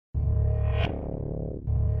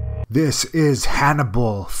This is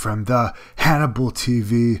Hannibal from the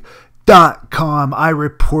HannibalTV.com. I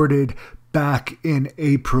reported back in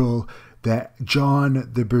April that John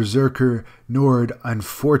the Berzerker Nord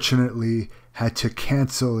unfortunately had to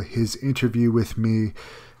cancel his interview with me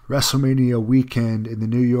WrestleMania weekend in the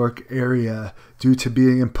New York area due to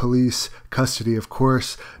being in police custody. Of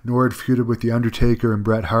course, Nord feuded with The Undertaker and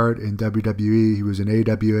Bret Hart in WWE. He was in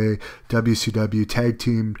AWA, WCW, tag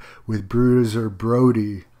teamed with Bruiser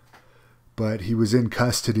Brody. But he was in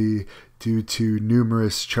custody due to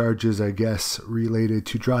numerous charges, I guess, related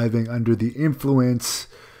to driving under the influence.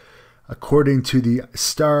 According to the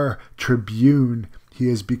Star Tribune, he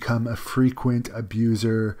has become a frequent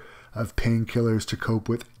abuser of painkillers to cope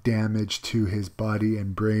with damage to his body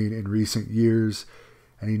and brain in recent years,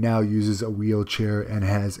 and he now uses a wheelchair and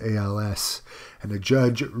has ALS. And a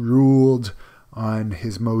judge ruled on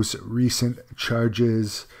his most recent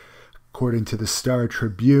charges. According to the Star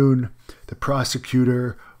Tribune, the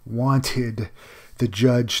prosecutor wanted the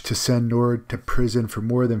judge to send Nord to prison for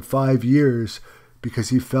more than 5 years because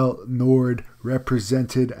he felt Nord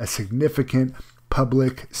represented a significant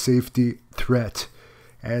public safety threat,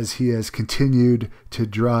 as he has continued to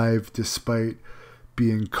drive despite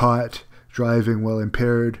being caught driving while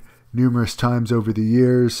impaired numerous times over the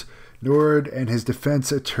years. Nord and his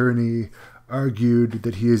defense attorney argued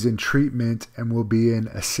that he is in treatment and will be in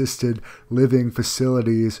assisted living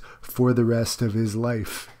facilities for the rest of his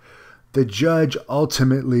life. The judge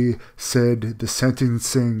ultimately said the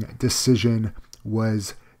sentencing decision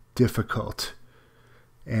was difficult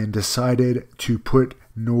and decided to put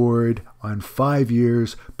Nord on 5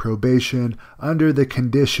 years probation under the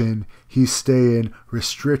condition he stay in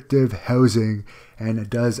restrictive housing and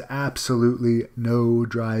does absolutely no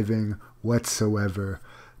driving whatsoever.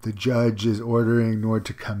 The judge is ordering Nord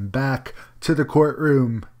to come back to the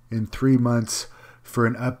courtroom in 3 months for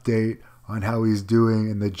an update on how he's doing,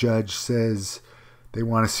 and the judge says they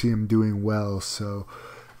want to see him doing well. So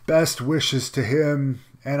best wishes to him,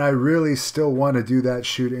 and I really still want to do that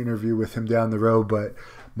shoot interview with him down the road, but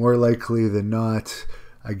more likely than not,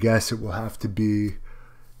 I guess it will have to be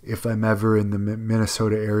if I'm ever in the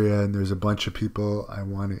Minnesota area, and there's a bunch of people I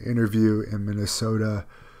want to interview in Minnesota.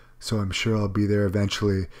 So I'm sure I'll be there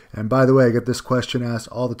eventually. And by the way, I get this question asked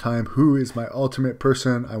all the time: who is my ultimate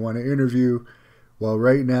person I want to interview? Well,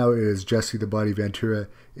 right now it is Jesse the Body Ventura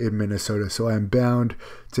in Minnesota. So I'm bound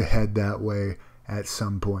to head that way at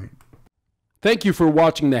some point. Thank you for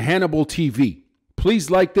watching the Hannibal TV.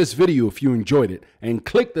 Please like this video if you enjoyed it, and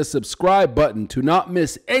click the subscribe button to not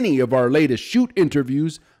miss any of our latest shoot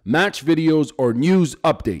interviews, match videos, or news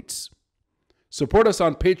updates. Support us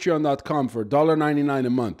on patreon.com for $1.99 a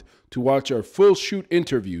month to watch our full shoot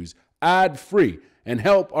interviews ad-free and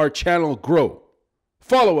help our channel grow.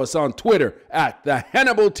 Follow us on Twitter at the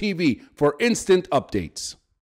Hannibal TV for instant updates.